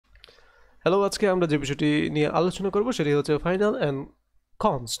Hello, আজকে আমরা যে বিষয়টি নিয়ে আলোচনা করব সেটি হচ্ছে ফাইনাল অ্যান্ড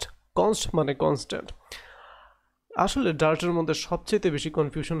কনস্ট। কনস্ট মানে কনস্ট্যান্ট। আসলে ডার্টের মধ্যে সবচেয়ে বেশি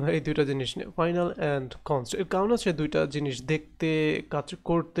কনফিউশন হয় এই দুইটা জিনিস নিয়ে, ফাইনাল অ্যান্ড কনস্ট। এর কারণ হচ্ছে দুইটা জিনিস দেখতে কাজ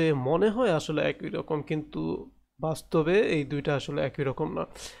করতে মনে হয় আসলে একই রকম, কিন্তু বাস্তবে এই দুইটা আসলে একই রকম না।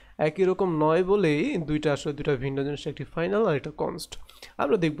 একই রকম নয় বলেই দুইটা আসলে দুইটা ভিন্ন জিনিস, একটি ফাইনাল আর একটা কনস্ট।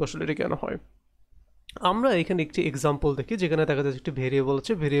 আমরা দেখবো আসলে এটা কেন হয়। আমরা এখানে একটি এক্সাম্পল দেখি যেখানে দেখা যাচ্ছে একটি ভেরিয়েবল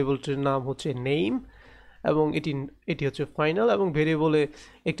আছে, ভেরিয়েবলটির নাম হচ্ছে নেম এবং এটি এটি হচ্ছে ফাইনাল, এবং ভেরিয়েবলে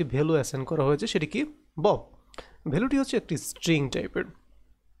একটি ভ্যালু অ্যাসাইন করা হয়েছে, সেটি কি বব। ভ্যালুটি হচ্ছে একটি স্ট্রিং টাইপের।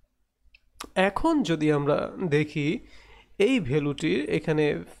 এখন যদি আমরা দেখি এই ভ্যালুটির এখানে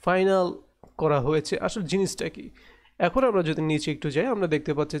ফাইনাল করা হয়েছে, আসলে জিনিসটা কি। এখন আমরা যদি নিচে একটু যাই, আমরা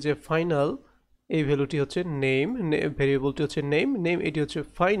দেখতে পাচ্ছি যে ফাইনাল এই ভ্যালুটি হচ্ছে নেম, ভেরিয়েবলটি হচ্ছে নেম, এটি হচ্ছে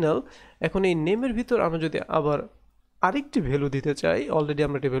ফাইনাল। এখন এই নেমের ভিতর আমরা যদি আবার আরেকটি ভ্যালু দিতে চাই, অলরেডি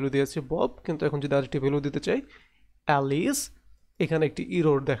আমরা একটি ভ্যালু দিয়েছি বব, কিন্তু এখন যদি আরেকটি ভ্যালু দিতে চাই অ্যালিস, এখানে একটি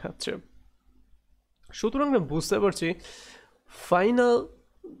ইরর দেখাচ্ছে। সুতরাং আমরা বুঝতে পারছি ফাইনাল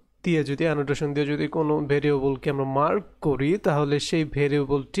দিয়ে যদি অ্যানোটেশন দিয়ে যদি কোনো ভেরিয়েবলকে আমরা মার্ক করি, তাহলে সেই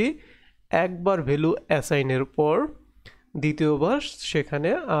ভেরিয়েবলটি একবার ভ্যালু অ্যাসাইনের পর দ্বিতীয়বার সেখানে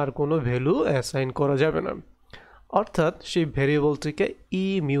আর কোনো ভ্যালু অ্যাসাইন করা যাবে না, অর্থাৎ সেই ভেরিয়েবলটিকে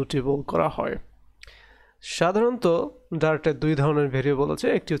ইমিউটেবল করা হয়। সাধারণত ডার্টের দুই ধরনের ভেরিয়েবল আছে,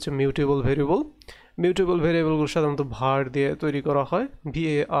 একটি হচ্ছে মিউটেবল ভেরিয়েবল। মিউটেবল ভেরিয়েবলগুলো সাধারণত ভার দিয়ে তৈরি করা হয়,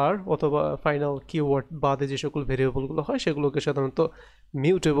 VAR, অথবা ফাইনাল কিওয়ার্ড বাদে যে সকল ভেরিয়েবলগুলো হয় সেগুলোকে সাধারণত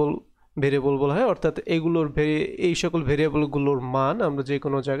মিউটেবল ভেরিয়েবল বলা হয়। অর্থাৎ এই সকল ভেরিয়েবলগুলোর মান আমরা যে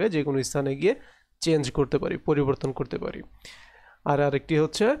কোনো জায়গায় যে কোনো স্থানে গিয়ে চেঞ্জ করতে পারি, পরিবর্তন করতে পারি। আর আরেকটি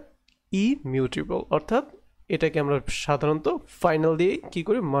হচ্ছে ইমিউটেবল, অর্থাৎ এটাকে আমরা সাধারণত ফাইনাল দিয়ে কী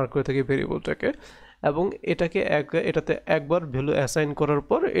করে মার্ক করে থাকি ভেরিয়েবলটাকে, এবং এটাতে একবার ভ্যালু অ্যাসাইন করার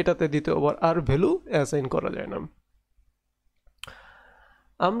পর এটাতে দ্বিতীয়বার আর ভ্যালু অ্যাসাইন করা যায় না।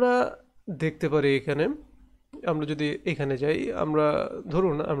 আমরা দেখতে পারি এখানে, আমরা যদি এখানে যাই, আমরা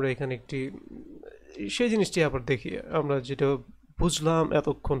ধরুন আমরা এখানে একটি সেই জিনিসটি আবার দেখি, আমরা যেটা বুঝলাম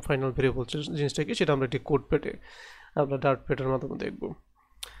এতক্ষণ ফাইনাল ভেরিয়েবল জিনিসটা কি সেটা আমরা একটি কোড পেটে, আমরা ডার্ট পেটের মাধ্যমে দেখব।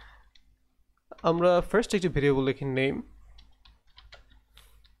 আমরা ফার্স্ট একটি ভেরিয়েবল লিখি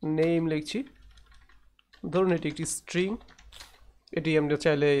নেম লিখছি, ধরুন এটি একটি স্ট্রিং। এটি আমরা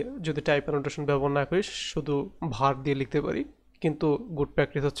চাইলে যদি টাইপ অ্যানোটেশন ব্যবহার না করি শুধু ভার দিয়ে লিখতে পারি, কিন্তু গুড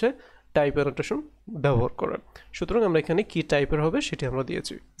প্র্যাকটিস হচ্ছে টাইপ অ্যানোটেশন ব্যবহার করা। সুতরাং আমরা এখানে কি টাইপের হবে সেটি আমরা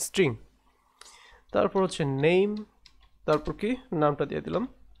দিয়েছি স্ট্রিং। তারপর হচ্ছে নেম, তারপর কি নামটা দিয়ে দিলাম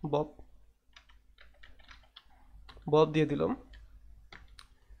বব দিয়ে দিলাম।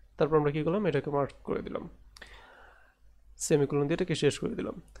 তারপর আমরা কি করলাম, এটাকে মার্ক করে দিলাম, সেমিকোলন দিয়ে এটাকে শেষ করে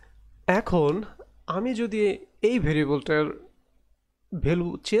দিলাম। এখন আমি যদি এই ভেরিয়েবলটার ভ্যালু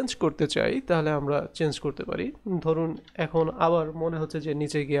চেঞ্জ করতে চাই তাহলে আমরা চেঞ্জ করতে পারি। ধরুন এখন আবার মনে হচ্ছে যে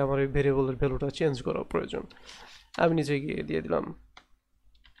নিচে গিয়ে আমার এই ভেরিয়েবলের ভ্যালুটা চেঞ্জ করা প্রয়োজন, আমি নিচে গিয়ে দিয়ে দিলাম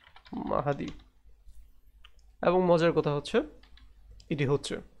মাহাদি। এবং মজার কথা হচ্ছে এটি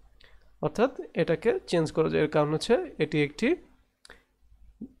হচ্ছে, অর্থাৎ এটাকে চেঞ্জ করা যায়। এর কারণ হচ্ছে এটি একটি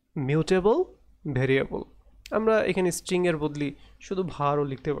মিউটেবল ভেরিয়েবল। আমরা এখানে স্ট্রিংয়ের বদলি শুধু ভারও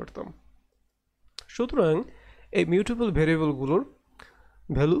লিখতে পারতাম। সুতরাং এই মিউটেবল ভেরিয়েবলগুলোর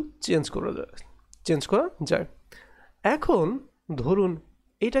ভ্যালু চেঞ্জ করা যায়। এখন ধরুন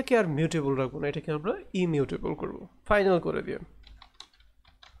এটাকে আর মিউটেবল রাখবো না, এটাকে আমরা ইমিউটেবল করব, ফাইনাল করে দিয়ে।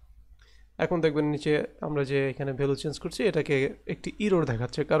 এখন দেখবেন নিচে আমরা যে এখানে ভ্যালু চেঞ্জ করছি এটাকে একটি ইরর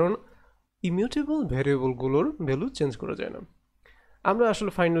দেখাচ্ছে, কারণ ইমিউটেবল ভ্যারিয়েবলগুলোর ভ্যালু চেঞ্জ করা যায় না। আমরা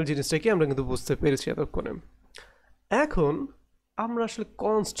আসলে ফাইনাল জিনিসটা কি আমরা কিন্তু বুঝতে পেরেছি এতক্ষণে। এখন আমরা আসলে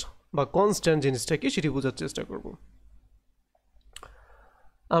কনস্ট বা কনস্ট্যান্ট জিনিসটা কি সেটি বোঝার চেষ্টা করব।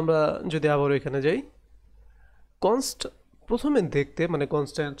 আমরা যদি আবার এখানে যাই,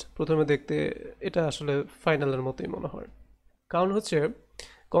 কনস্ট্যান্ট প্রথমে দেখতে এটা আসলে ফাইনালের মতোই মনে হয়। কারণ হচ্ছে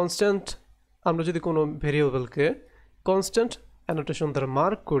কনস্ট্যান্ট, আমরা যদি কোনো ভেরিয়েবলকে কনস্ট্যান্ট অ্যানোটেশন দ্বারা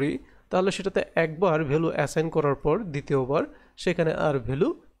মার্ক করি তাহলে সেটাতে একবার ভ্যালু অ্যাসাইন করার পর দ্বিতীয়বার সেখানে আর ভ্যালু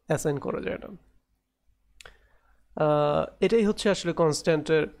অ্যাসাইন করা যায় না। এটাই হচ্ছে আসলে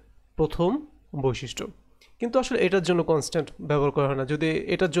কনস্ট্যান্টের প্রথম বৈশিষ্ট্য। কিন্তু আসলে এটার জন্য কনস্ট্যান্ট ব্যবহার করা হয় না। যদি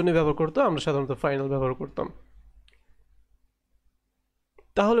এটার জন্য ব্যবহার করতো আমরা সাধারণত ফাইনাল ব্যবহার করতাম।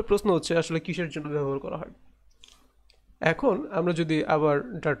 তাহলে প্রশ্ন হচ্ছে আসলে কিসের জন্য ব্যবহার করা হয়। এখন আমরা যদি আবার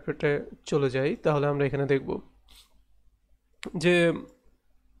ডার্টপ্যাডে চলে যাই তাহলে আমরা এখানে দেখব যে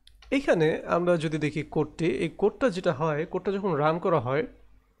এখানে আমরা যদি দেখি কোডটি, এই কোডটা যেটা হয়, কোডটা যখন রান করা হয়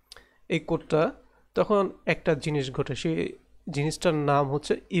এই কোডটা, তখন একটা জিনিস ঘটে, সেই জিনিসটার নাম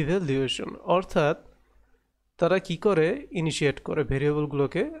হচ্ছে ইভ্যালুয়েশন। অর্থাৎ তারা কি করে, ইনিশিয়েট করে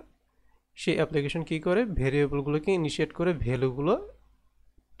ভেরিয়েবলগুলোকে সেই অ্যাপ্লিকেশন কী করে, ভেরিয়েবলগুলোকে ইনিশিয়েট করে ভ্যালুগুলো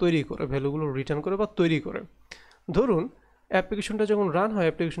তৈরি করে, ভ্যালুগুলো রিটার্ন করে বা তৈরি করে। ধরুন অ্যাপ্লিকেশনটা যখন রান হয়,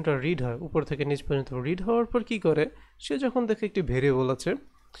 অ্যাপ্লিকেশনটা রিড হয়, উপর থেকে নিচ পর্যন্ত রিড হওয়ার পর কী করে, সে যখন দেখে একটি ভেরিয়েবল আছে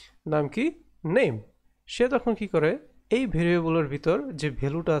নাম কি নেম, সে তখন কী করে, এই ভেরিয়েবলের ভিতর যে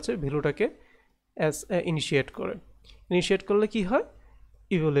ভ্যালুটা আছে ভ্যালুটাকে ইনিশিয়েট করে। ইনিশিয়েট করলে কি হয়,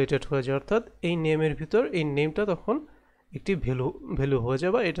 ইভ্যালুয়েটেড হয়ে যায়, অর্থাৎ এই নেমের ভিতর এই নেমটা তখন একটি ভ্যালু হয়ে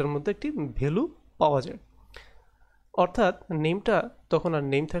যায় বা এটার মধ্যে একটি ভ্যালু পাওয়া যায়। অর্থাৎ নেমটা তখন আর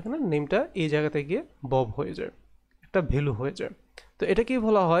নেম থাকে না, নেমটা এই জায়গাতে গিয়ে বব হয়ে যায়, একটা ভ্যালু হয়ে যায়। তো এটাকেই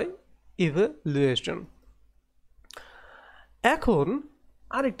বলা হয় ইভ্যালুয়েশন। এখন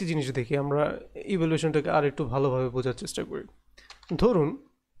আরেকটি জিনিস দেখি, আমরা ইভ্যালুয়েশনটাকে আর একটু ভালোভাবে বোঝার চেষ্টা করি। ধরুন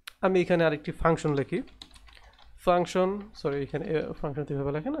আমি এখানে আরেকটি ফাংশন লিখি, এখানে ফাংশন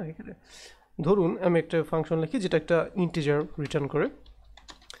কীভাবে লেখে না, এখানে ধরুন আমি একটা ফাংশন লিখি যেটা একটা ইন্টিজার রিটার্ন করে,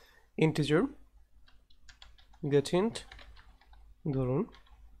 ইন্টিজার getInt ধরুন,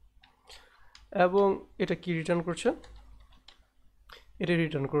 এবং এটা কি রিটার্ন করছে, এটা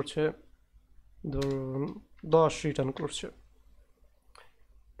রিটার্ন করছে ধরুন 10 রিটার্ন করছে।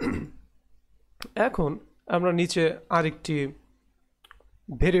 এখন আমরা নিচে আরেকটি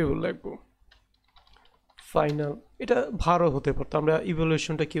ভেরিয়েবল লিখব ফাইনাল, এটা ভারও হতে পারতো, আমরা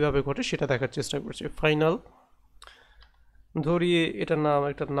ইভ্যালুয়েশনটা কিভাবে ঘটে সেটা দেখার চেষ্টা করছি। ফাইনাল ধরিয়ে এটা নাম,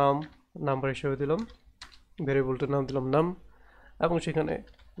 একটা নাম্বার হিসেবে দিলাম, ভেরিয়েবলটার নাম দিলাম নাম, এবং সেখানে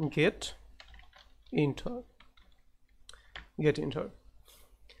গেট ইন্ট হয়।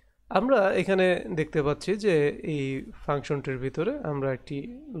 আমরা এখানে দেখতে পাচ্ছি যে এই ফাংশনটির ভিতরে আমরা একটি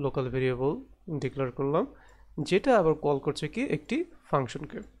লোকাল ভেরিয়েবল ডিক্লেয়ার করলাম, যেটা আবার কল করছে কি একটি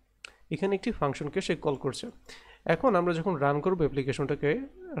ফাংশনকে, এখানে একটি ফাংশনকে সে কল করছে। এখন আমরা যখন রান করবো অ্যাপ্লিকেশনটাকে,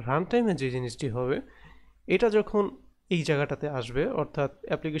 রান টাইমে যে জিনিসটি হবে, এটা যখন এই জায়গাটাতে আসবে, অর্থাৎ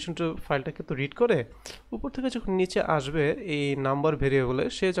অ্যাপ্লিকেশনটা ফাইলটাকে তো রিড করে, উপর থেকে যখন নিচে আসবে এই নাম্বার ভেরিয়েবলে,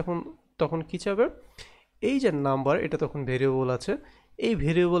 সে তখন কী চাবে, এই যে নাম্বার এটা তখন ভেরিয়েবল আছে, এই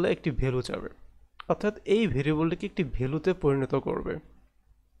ভেরিয়েবলে একটি ভ্যালু চাবে, অর্থাৎ এই ভেরিয়েবলটাকে একটি ভ্যালুতে পরিণত করবে।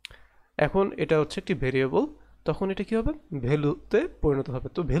 এখন এটা হচ্ছে একটি ভেরিয়েবল, তখন এটা কী হবে, ভ্যালুতে পরিণত হবে।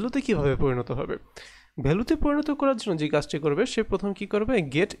 তো ভ্যালুতে কীভাবে পরিণত হবে, ভ্যালুতে পরিণত করার জন্য যে কাজটি করবে, সে প্রথম কী করবে,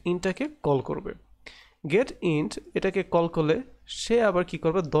 গেট ইন্টটাকে কল করবে। গেট ইন্ট এটাকে কল করলে সে আবার কি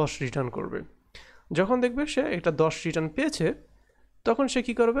করবে, 10 রিটার্ন করবে। যখন দেখবে সে একটা 10 রিটার্ন পেয়েছে, তখন সে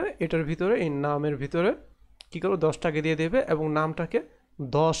কি করবে, এটার ভিতরে এই নামের ভিতরে কি করবে, 10টাকে দিয়ে দেবে এবং নামটাকে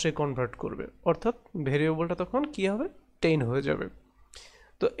 10-এ কনভার্ট করবে, অর্থাৎ ভেরিয়েবলটা তখন কি হবে, 10 হয়ে যাবে।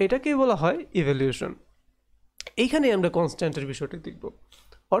 তো এটাকেই বলা হয় ইভ্যালুয়েশন। এইখানে আমরা কনস্ট্যান্টের বিষয়টি দেখব,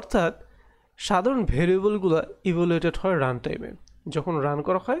 অর্থাৎ সাধারণ ভেরিয়েবলগুলো ইভ্যালুয়েটেড হয় রান টাইমে, যখন রান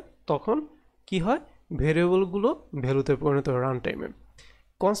করা হয় তখন কি হয়, ভেরিয়েবলগুলো ভ্যালুতে পরিণত হয় রান টাইমে।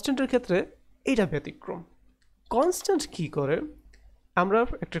 কনস্ট্যান্টের ক্ষেত্রে এইটা ব্যতিক্রম। কনস্ট্যান্ট কি করে, আমরা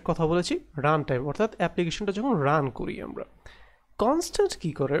একটা কথা বলেছি রান টাইম, অর্থাৎ অ্যাপ্লিকেশনটা যখন রান করি আমরা, কনস্ট্যান্ট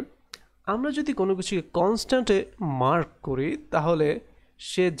কি করে, আমরা যদি কোনো কিছুকে কনস্ট্যান্টে মার্ক করি, তাহলে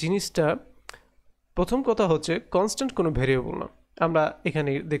সে জিনিসটা, প্রথম কথা হচ্ছে কনস্ট্যান্ট কোনো ভেরিয়েবল না, আমরা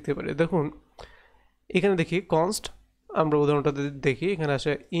এখানে দেখতে পারি। দেখুন এখানে দেখি কনস্ট, আমরা উদাহরণটা দেখি, এখানে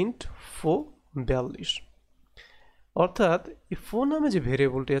আসে ইন্ট ফো 42, অর্থাৎ এই ফো নামে যে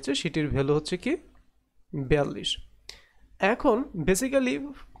ভেরিয়েবলটি আছে সেটির ভ্যালু হচ্ছে কি 42। এখন বেসিক্যালি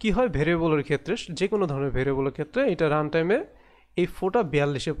কি হয় ভেরিয়েবলের ক্ষেত্রে, যে কোনো ধরনের ভেরিয়েবলের ক্ষেত্রে, এটা রান টাইমে এই ফোটা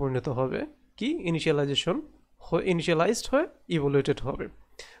 42-এ পরিণত হবে, কি ইনিশিয়ালাইজড হয়ে ইভ্যালুয়েটেড হবে।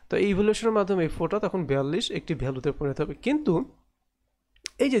 তো এই ইভ্যালুয়েশনের মাধ্যমে এই ফোটা তখন 42 একটি ভ্যালুতে পরিণত হবে। কিন্তু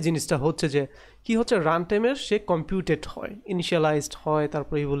এই যে জিনিসটা হচ্ছে, যে কি হচ্ছে, রান টাইমের সে কম্পিউটেড হয়, ইনিশিয়ালাইজড হয়,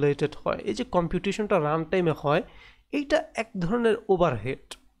 তারপর ইভ্যালুয়েটেড হয়। এই যে কম্পিউটেশনটা রান টাইমে হয়, এইটা এক ধরনের ওভারহেড,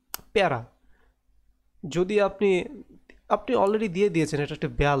 প্যারা। যদি আপনি অলরেডি দিয়ে দিয়েছেন এটা একটা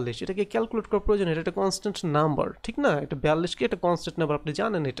 42, এটাকে ক্যালকুলেট করার প্রয়োজন, এটা একটা কনস্ট্যান্ট নাম্বার, ঠিক না, এটা 42কে একটা কনস্ট্যান্ট নাম্বার, আপনি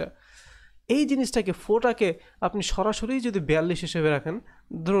জানেন এটা। এই জিনিসটাকে ফোটাকে আপনি সরাসরি যদি 42 হিসেবে রাখেন,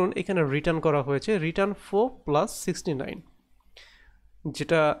 ধরুন এখানে রিটার্ন করা হয়েছে রিটার্ন 4 + 69,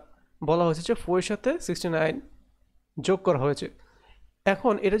 যেটা বলা হয়েছে যে 4 এর সাথে 69 যোগ করা হয়েছে।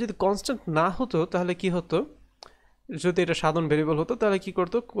 এখন এটা যদি কনস্ট্যান্ট না হতো তাহলে কি হতো, যদি এটা সাধারণ ভেরিয়েবল হতো তাহলে কি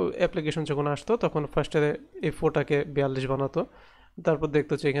করতো, অ্যাপ্লিকেশন যখন আসতো তখন ফার্স্টে এই ফোটাকে 42 বানাতো, তারপর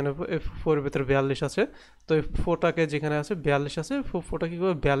দেখতো যে এখানে 4 এর ভিতরে 42 আছে, তো এই ফোটাকে যেখানে আছে 42 আছে, ফোটা কী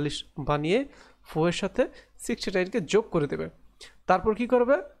করবে 42 বানিয়ে 4 এর সাথে 69কে যোগ করে দেবে। তারপর কি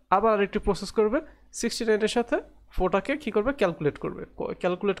করবে, আবার আরেকটি প্রসেস করবে, 69-এর সাথে ফোটাকে কী করবে, ক্যালকুলেট করবে।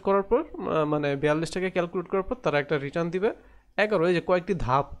 ক্যালকুলেট করার পর মানে 42টাকে ক্যালকুলেট করার পর তারা একটা রিটার্ন দিবে 11। এই যে কয়েকটি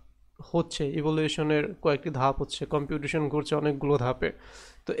ধাপ হচ্ছে, ইভ্যালুয়েশনের কয়েকটি ধাপ হচ্ছে, কম্পিউটেশন ঘটছে অনেকগুলো ধাপে।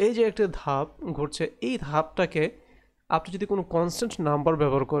 তো এই যে একটা ধাপ ঘটছে, এই ধাপটাকে আপনি যদি কোনো কনস্ট্যান্ট নাম্বার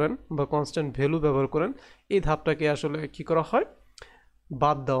ব্যবহার করেন বা কনস্ট্যান্ট ভ্যালু ব্যবহার করেন, এই ধাপটাকে আসলে কি করা হয়,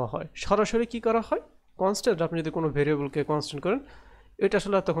 বাদ দেওয়া হয়। সরাসরি কি করা হয়, কনস্ট্যান্ট আপনি যদি কোনো ভেরিয়েবলকে কনস্ট্যান্ট করেন, এটা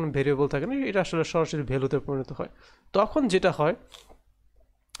আসলে আর তখন ভেরিয়েবল থাকে না, এটা আসলে সরাসরি ভ্যালুতে পরিণত হয়। তখন যেটা হয়,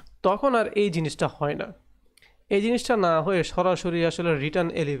 তখন আর এই জিনিসটা হয় না। এই জিনিসটা না হয়ে সরাসরি আসলে রিটার্ন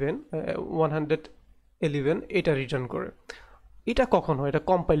 111 এটা রিটার্ন করে। এটা কখন হয়, এটা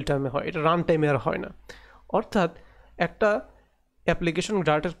কম্পাইল টাইমে হয়, এটা রান টাইমে আর হয় না। অর্থাৎ একটা অ্যাপ্লিকেশন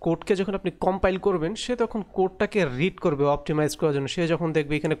ডাটার কোডকে যখন আপনি কম্পাইল করবেন, সে তখন কোডটাকে রিড করবে অপটিমাইজ করার জন্য। সে যখন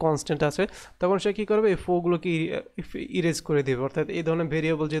দেখবে এখানে কনস্ট্যান্ট আছে, তখন সে কী করবে, এই ফোগুলোকে ইরেজ করে দেবে। অর্থাৎ এই ধরনের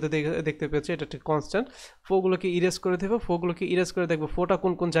ভেরিয়েবল যেহেতু দেখতে পেয়েছে এটা একটা কনস্ট্যান্ট, ফোগুলোকে ইরেজ করে দেবে। ফোগুলোকে ইরেজ করে দেখবে ফোটা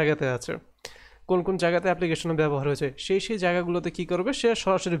কোন কোন জায়গাতে আছে, কোন কোন জায়গাতে অ্যাপ্লিকেশনে ব্যবহার হয়েছে, সেই জায়গাগুলোতে কী করবে, সে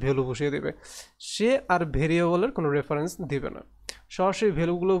সরাসরি ভ্যালু বসিয়ে দেবে। সে আর ভেরিয়েবলের কোনো রেফারেন্স দিবে না, সরাসরি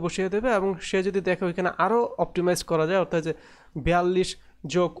ভ্যালুগুলো বসিয়ে দেবে। এবং সে যদি দেখে ওইখানে আরও অপটিমাইজ করা যায়, অর্থাৎ যে 42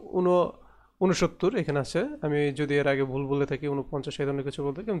 যোগ 69 এখানে আছে, আমি যদি এর আগে ভুল বলে থাকি 49 এই ধরনের কিছু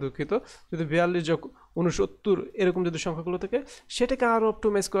বলতে থাকি, আমি দুঃখিত। যদি 42 যোগ 69 এরকম যদি সংখ্যাগুলো থাকে, সেটাকে আরও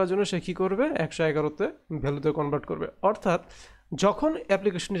অপটিমাইজ করার জন্য সে কী করবে, 111তে ভ্যালুতে কনভার্ট করবে। অর্থাৎ যখন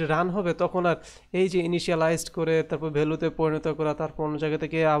অ্যাপ্লিকেশনটি রান হবে, তখন আর এই যে ইনিশিয়ালাইজড করে তারপর ভ্যালুতে পরিণত করা, তারপর অন্য জায়গা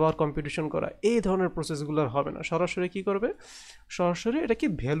থেকে আবার কম্পিটিশন করা, এই ধরনের প্রসেসগুলো আর হবে না। সরাসরি কি করবে, সরাসরি এটা কি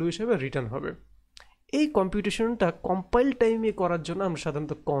ভ্যালু হিসেবে রিটার্ন হবে। এই কম্পিটিশনটা কম্পাইল টাইমে করার জন্য আমরা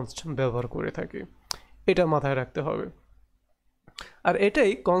সাধারণত কনস্ট ব্যবহার করে থাকি, এটা মাথায় রাখতে হবে। আর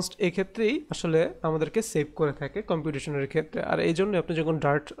এটাই কনস্ট এক্ষেত্রেই আসলে আমাদেরকে সেভ করে থাকে কম্পিটিশনের ক্ষেত্রে। আর এই জন্য আপনি যখন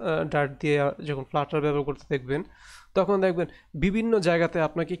ডার্ট দিয়ে যখন ফ্লাটার ব্যবহার করতে দেখবেন, তখন দেখবেন বিভিন্ন জায়গাতে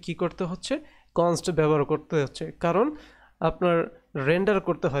আপনাকে কি করতে হচ্ছে, কনস্ট ব্যবহার করতে হচ্ছে। কারণ আপনার রেন্ডার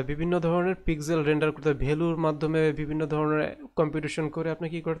করতে হয়, বিভিন্ন ধরনের পিক্সেল রেন্ডার করতে হয়, ভ্যালুর মাধ্যমে বিভিন্ন ধরনের কম্পিটিশন করে আপনি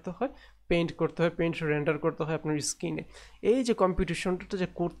কি করতে হয়, পেইন্ট করতে হয়, পেইন্ট রেন্ডার করতে হয় আপনার স্ক্রিনে। এই যে কম্পিটিশনটা যে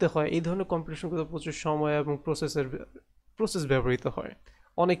করতে হয়, এই ধরনের কম্পিটিশন করতে প্রচুর সময় এবং প্রসেস ব্যবহৃত হয়,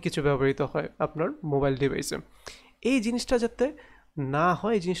 অনেক কিছু ব্যবহৃত হয় আপনার মোবাইল ডিভাইসে। এই জিনিসটা যাতে না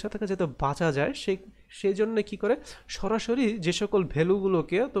হয়, এই জিনিসটা থেকে যাতে বাঁচা যায়, সেই জন্য কী করে, সরাসরি যে সকল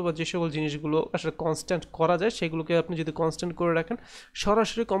ভ্যালুগুলোকে অথবা যে সকল জিনিসগুলো আসলে কনস্ট্যান্ট করা যায়, সেগুলোকে আপনি যদি কনস্ট্যান্ট করে রাখেন,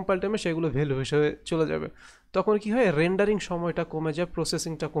 সরাসরি কম্পাইল টাইমে সেগুলো ভ্যালু হিসেবে চলে যাবে। তখন কি হয়, রেন্ডারিং সময়টা কমে যায়,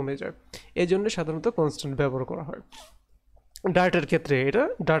 প্রসেসিংটা কমে যায়। এই জন্য সাধারণত কনস্ট্যান্ট ব্যবহার করা হয় ডাটার ক্ষেত্রে।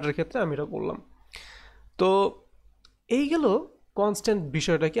 ডাটার ক্ষেত্রে আমি এটা বললাম। তো এই গেল কনস্ট্যান্ট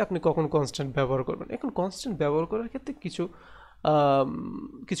বিষয়টা, কি আপনি কখন কনস্ট্যান্ট ব্যবহার করবেন। এখন কনস্ট্যান্ট ব্যবহার করার ক্ষেত্রে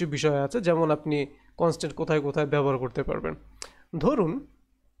কিছু বিষয় আছে, যেমন আপনি কনস্ট্যান্ট কোথায় কোথায় ব্যবহার করতে পারবেন। ধরুন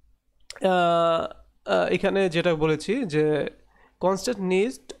এখানে যেটা বলেছি যে constant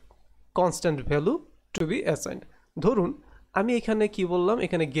needs constant value two B assigned. ধরুন আমি এখানে কি বললাম,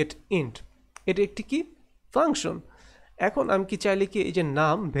 এখানে গেট ইন্ট, এটা একটি কি ফাংশন। এখন আমি কি চাইলে কি এই যে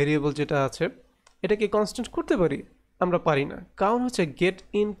নাম ভেরিয়েবল যেটা আছে, এটাকে কনস্ট্যান্ট করতে পারি? আমরা পারি না, কারণ হচ্ছে গেট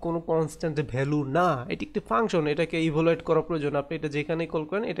ইন কোনো কনস্ট্যান্ট ভ্যালু না, এটি একটি ফাংশন, এটাকে ইভ্যালুয়েট করা প্রয়োজন। আপনি এটা যেখানেই কল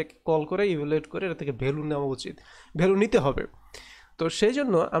করেন, এটাকে কল করে ইভ্যালুয়েট করে এটা থেকে ভ্যালু নেওয়া উচিত, ভ্যালু নিতে হবে। তো সেই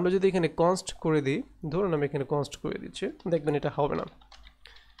জন্য আমরা যদি এখানে কনস্ট করে দিই, ধরুন আমি এখানে কনস্ট করে দিচ্ছি, দেখবেন এটা হবে না,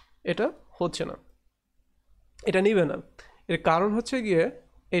 এটা হচ্ছে না, এটা নিবে না। এর কারণ হচ্ছে গিয়ে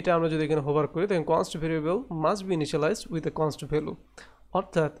এটা আমরা যদি এখানে হোভার করি, দেখেন const variable must be initialised with a const value.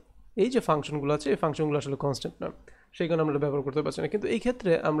 অর্থাৎ এই যে ফাংশনগুলো আছে, এই ফাংশনগুলো আসলে কনস্ট্যান্ট না, সেই কারণে আমরা ব্যবহার করতে পারছি না। কিন্তু এই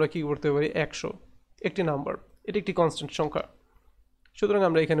ক্ষেত্রে আমরা কি করতে পারি, 100 একটি নাম্বার, এটি একটি কনস্ট্যান্ট সংখ্যা, সুতরাং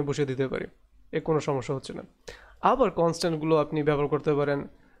আমরা এখানে বসিয়ে দিতে পারি, এর কোনো সমস্যা হচ্ছে না। আবার কনস্ট্যান্টগুলো আপনি ব্যবহার করতে পারেন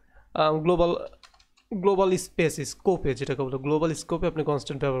গ্লোবাল স্কোপে, যেটাকে বলে গ্লোবাল স্কোপে আপনি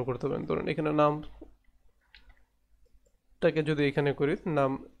কনস্ট্যান্ট ব্যবহার করতে পারেন। ধরুন এখানে নামটাকে যদি এখানে করি,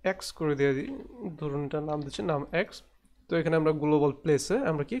 নাম এক্স করে দিয়ে দিই, ধরুন এটা নাম দিচ্ছি নাম এক্স। তো এখানে আমরা গ্লোবাল প্লেসে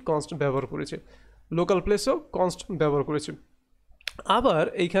আমরা কি কনস্ট্যান্ট ব্যবহার করেছি, লোকাল প্লেসেও কনস্ট ব্যবহার করেছি। আবার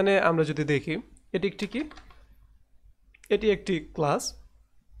এইখানে আমরা যদি দেখি, এটি একটি ক্লাস।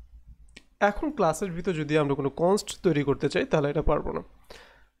 এখন ক্লাসের ভিতর যদি আমরা কোনো কনস্ট তৈরি করতে চাই, তাহলে এটা পারবো না।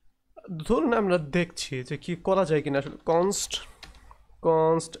 ধরুন আমরা দেখছি যে কি করা যায় কিনা আসলে, কনস্ট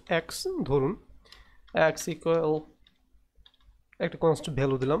এক্স, ধরুন এক্স ইকুয়াল একটা কনস্ট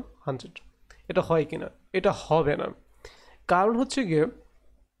ভ্যালু দিলাম 100, এটা হয় কিনা, এটা হবে না। কারণ হচ্ছে গিয়ে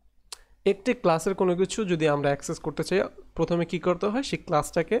একটি ক্লাসের কোনো কিছু যদি আমরা অ্যাক্সেস করতে চাই, প্রথমে কি করতে হয়, সেই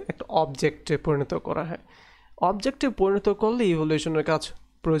ক্লাসটাকে একটা অবজেক্টে পরিণত করা হয়। অবজেক্টে পরিণত করলে ইভ্যালুয়েশনের কাজ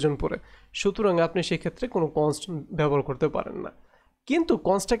প্রয়োজন পড়ে, সুতরাং আপনি সেক্ষেত্রে কোনো কনস্ট ব্যবহার করতে পারেন না। কিন্তু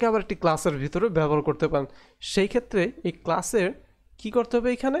কনস্টটাকে আবার একটি ক্লাসের ভিতরে ব্যবহার করতে পারেন। সেই ক্ষেত্রে এই ক্লাসের কি করতে হবে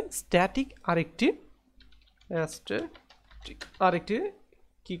এখানে স্ট্যাটিক আরেকটি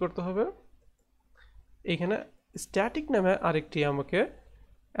কি করতে হবে এখানে স্ট্যাটিক নামে আরেকটি আমাকে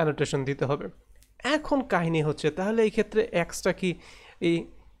অ্যানোটেশন দিতে হবে। এখন কাহিনী হচ্ছে তাহলে এই ক্ষেত্রে এক্সটা কি এই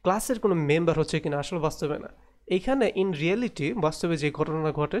ক্লাসের কোনো মেম্বার হচ্ছে কিনা, আসলে বাস্তবে না। এইখানে ইন রিয়েলিটি বাস্তবে যে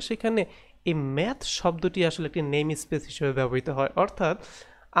ঘটনা ঘটে সেখানে এই ম্যাথ শব্দটি আসলে একটি নেম স্পেস হিসেবে ব্যবহৃত হয়। অর্থাৎ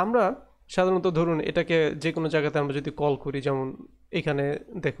আমরা সাধারণত ধরুন এটাকে যে কোনো জায়গাতে আমরা যদি কল করি, যেমন এখানে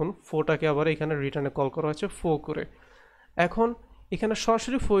দেখুন ফোটাকে আবার এখানে রিটার্নে কল করা হচ্ছে ফো করে। এখন এখানে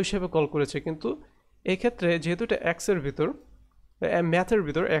সরাসরি ফো হিসেবে কল করেছে, কিন্তু এক্ষেত্রে যেহেতু এটা এক্সের ভিতর ম্যাথের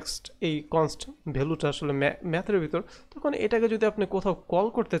ভিতর এক্স এই কনস্ট ভ্যালুটা আসলে ম্যাথের ভিতর, তখন এটাকে যদি আপনি কোথাও কল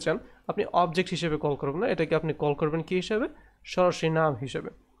করতে চান আপনি অবজেক্ট হিসেবে কল করবেন না, এটাকে আপনি কল করবেন কি হিসেবে, সরাসরি নাম হিসেবে।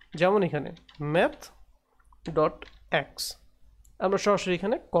 যেমন এখানে ম্যাথ ডট এক্স আমরা সরাসরি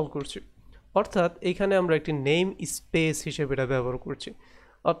এখানে কল করছি, অর্থাৎ এখানে আমরা একটি নেম স্পেস হিসেবে এটা ব্যবহার করছি।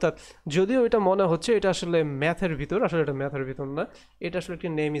 অর্থাৎ যদিও এটা মনে হচ্ছে এটা আসলে ম্যাথের ভিতর, আসলে এটা ম্যাথের ভিতর না, এটা আসলে একটি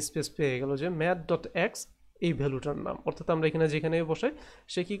নেম স্পেস পেয়ে গেল যে ম্যাথ ডট এক্স এই ভ্যালুটার নাম। অর্থাৎ আমরা এখানে যেখানে বসাই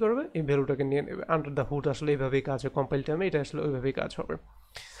সে কী করবে এই ভ্যালুটাকে নিয়ে নেবে। আন্ডার দ্য হুড আসলে এইভাবেই কাজ হয়, কম্পাইল টাইমে এটা আসলে ওইভাবেই কাজ হবে।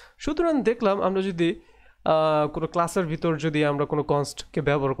 সুতরাং দেখলাম আমরা যদি কোনো ক্লাসের ভিতর যদি আমরা কোনো কনস্টকে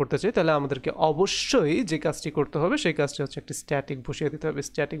ব্যবহার করতে চাই তাহলে আমাদেরকে অবশ্যই যে কাজটি করতে হবে সেই কাজটি হচ্ছে একটি স্ট্যাটিক বসিয়ে দিতে হবে।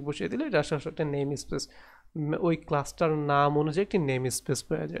 স্ট্যাটিক বসিয়ে দিলে এটা আসলে একটা নেম স্পেস, ওই ক্লাসটার নাম অনুযায়ী একটি নেম স্পেস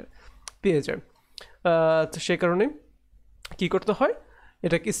পেয়ে যায়। তো সেই কারণে কী করতে হয়,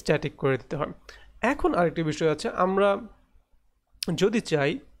 এটাকে স্ট্যাটিক করে দিতে হয়। এখন আরেকটি বিষয় আছে, আমরা যদি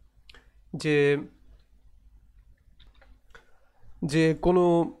চাই যে কোনো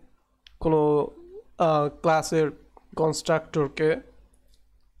ক্লাসের কনস্ট্রাক্টরকে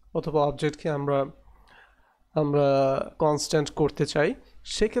অথবা অবজেক্টকে আমরা কনস্ট্যান্ট করতে চাই,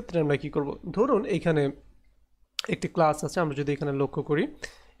 সেক্ষেত্রে আমরা কী করব, ধরুন এখানে একটি ক্লাস আছে, আমরা যদি এখানে লক্ষ্য করি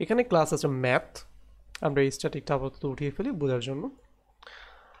এখানে ক্লাস আছে ম্যাথ, আমরা এই স্ট্যাটিকটা আপাতত উঠিয়ে ফেলি বোঝার জন্য।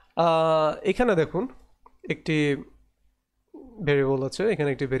 এখানে দেখুন একটি ভেরিয়েবল আছে, এখানে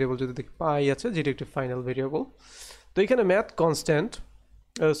একটি ভেরিয়েবল যদি দেখি পাই আছে যেটি একটি ফাইনাল ভেরিয়েবল। তো এখানে ম্যাথ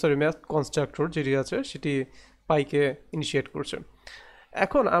কনস্ট্রাক্টর যেটি আছে সেটি পাইকে ইনিশিয়েট করছে।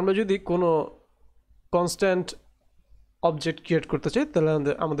 এখন আমরা যদি কোনো কনস্ট্যান্ট অবজেক্ট ক্রিয়েট করতে চাই তাহলে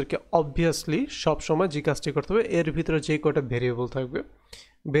আমাদেরকে অবভিয়াসলি সবসময় যে কাজটি করতে হবে এর ভিতরে যে কটা ভেরিয়েবল থাকবে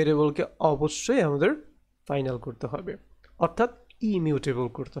ভেরিয়েবলকে অবশ্যই আমাদের ফাইনাল করতে হবে, অর্থাৎ ইমিউটেবল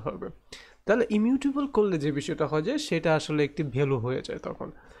করতে হবে। তাহলে ইমিউটেবল করলে যে বিষয়টা হয় যে সেটা আসলে একটি ভ্যালু হয়ে যায়।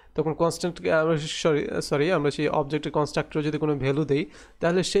 তখন কনস্ট্যান্টকে আমরা সেই অবজেক্টের কনস্ট্রাক্টর যদি কোনো ভ্যালু দেই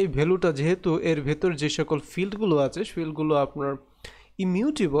তাহলে সেই ভ্যালুটা যেহেতু এর ভেতর যে সকল ফিল্ডগুলো আছে ফিল্ডগুলো আপনার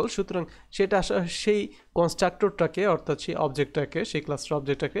ইমিউটেবল, সুতরাং সেটা সেই কনস্ট্রাক্টরটাকে অর্থাৎ সেই অবজেক্টটাকে সেই ক্লাসের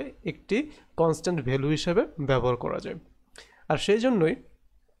অবজেক্টটাকে একটি কনস্ট্যান্ট ভ্যালু হিসেবে ব্যবহার করা যায়। আর সেই জন্যই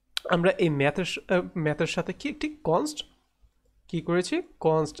আমরা এই ম্যাথের সাথে একটি কি করেছি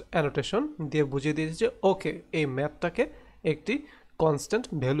কনস্ট অ্যানোটেশন দিয়ে বুঝিয়ে দিয়েছি যে ওকে এই ম্যাথটাকে একটি কনস্ট্যান্ট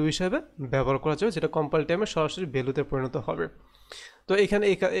ভ্যালু হিসেবে ব্যবহার করা যাবে, যেটা কম্পাইল টাইমে সরাসরি ভ্যালুতে পরিণত হবে। তো এখানে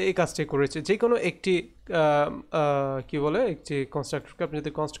এই কাজটি করেছে, যে কোনো একটি একটি কনস্ট্রাক্টরকে আপনি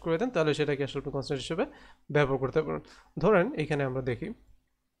যদি কনস্ট করে দেন তাহলে সেটাকে আসলে কনস্ট্যান্ট হিসেবে ব্যবহার করতে পারেন। ধরেন এখানে আমরা দেখি,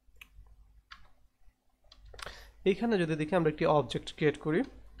 এইখানে যদি দেখি আমরা একটি অবজেক্ট ক্রিয়েট করি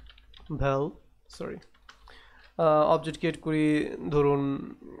অবজেক্ট ক্রিয়েট করি, ধরুন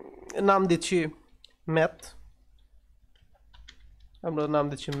নাম দিচ্ছি ম্যাথ, আমরা নাম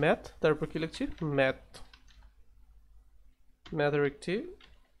দিচ্ছি ম্যাথ, তারপর কি লিখছি ম্যাথের একটি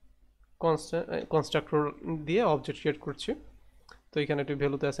কনস্ট্রাক্টর দিয়ে অবজেক্ট ক্রিয়েট করছি। তো এখানে একটি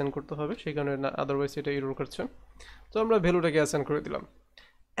ভ্যালুতে অ্যাসাইন করতে হবে, সেই কারণে না আদারওয়াইজ এটা এরর করছে। তো আমরা ভ্যালুটাকে অ্যাসাইন করে দিলাম।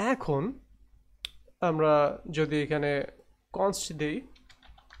 এখন আমরা যদি এখানে কনস্ট দিই,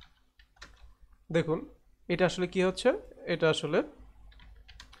 দেখুন এটা আসলে কি হচ্ছে, এটা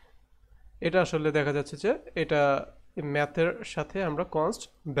আসলে দেখা যাচ্ছে যে এটা ম্যাথের সাথে আমরা কনস্ট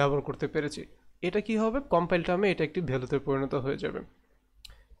ব্যবহার করতে পেরেছি। এটা কি হবে, কম্পাইল টাইমে এটা একটি ভ্যালুতে পরিণত হয়ে যাবে।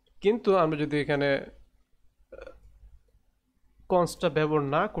 কিন্তু আমরা যদি এখানে কনস্টটা ব্যবহার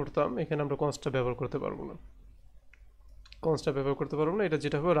না করতাম, এখানে আমরা কনস্টটা ব্যবহার করতে পারবো না। এটা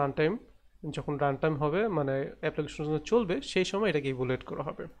যেটা হবে যখন রান টাইম হবে মানে অ্যাপ্লিকেশন চলবে সেই সময় এটাকে ইভ্যালুয়েট করা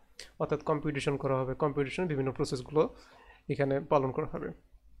হবে, অর্থাৎ কম্পিউটেশন বিভিন্ন প্রসেসগুলো এখানে পালন করা হবে।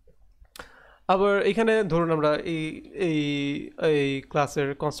 আবার এখানে ধরুন আমরা এই ক্লাসের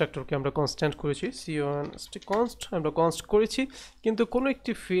কনস্ট্রাক্টরকে আমরা কনস্ট্যান্ট করেছি const আমরা কনস্ট করেছি, কিন্তু কোনো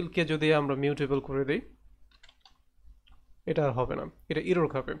একটি ফিল্ডকে যদি আমরা মিউটেবল করে দিই এটা আর হবে না, এটা এরর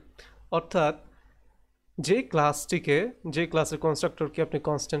খাবে। অর্থাৎ যে ক্লাসের কনস্ট্রাক্টরকে আপনি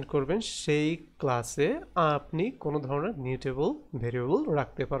কনস্ট্যান্ট করবেন সেই ক্লাসে আপনি কোনো ধরনের মিউটেবল ভেরিয়েবল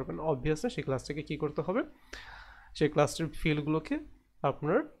রাখতে পারবেন। অবভিয়াসলি সেই ক্লাসটাকে কি করতে হবে, সেই ক্লাসটির ফিল্ডগুলোকে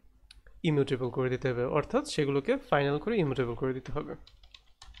আপনার ইমিউটেবল করে দিতে হবে, অর্থাৎ সেগুলোকে ফাইনাল করে ইমিউটেবল করে দিতে হবে।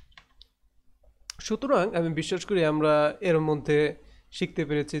 সুতরাং আমি বিশ্বাস করি আমরা এর মধ্যে শিখতে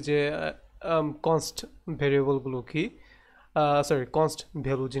পেরেছি যে কনস্ট ভেরিয়েবলগুলো কি, কনস্ট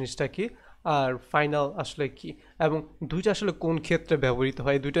ভ্যালু জিনিসটা কি, আর ফাইনাল আসলে কি, এবং দুইটা আসলে কোন ক্ষেত্রে ব্যবহৃত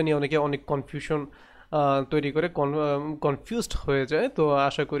হয়, দুইটা নিয়ে অনেকে অনেক কনফিউশন তৈরি করে, কনফিউজড হয়ে যায়। তো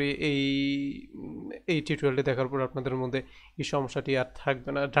আশা করি এই টিউটোরিয়ালটি দেখার পর আপনাদের মধ্যে এই সমস্যাটি আর থাকবে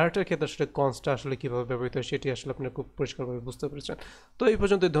না। ডাটার ক্ষেত্রে আসলে কনস্টটা আসলে কীভাবে ব্যবহৃত হয় সেটি আসলে আপনি খুব পরিষ্কারভাবে বুঝতে পেরেছেন। তো এই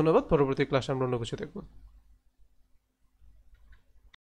পর্যন্ত ধন্যবাদ। পরবর্তী ক্লাসে আমরা অন্য কিছু দেখব।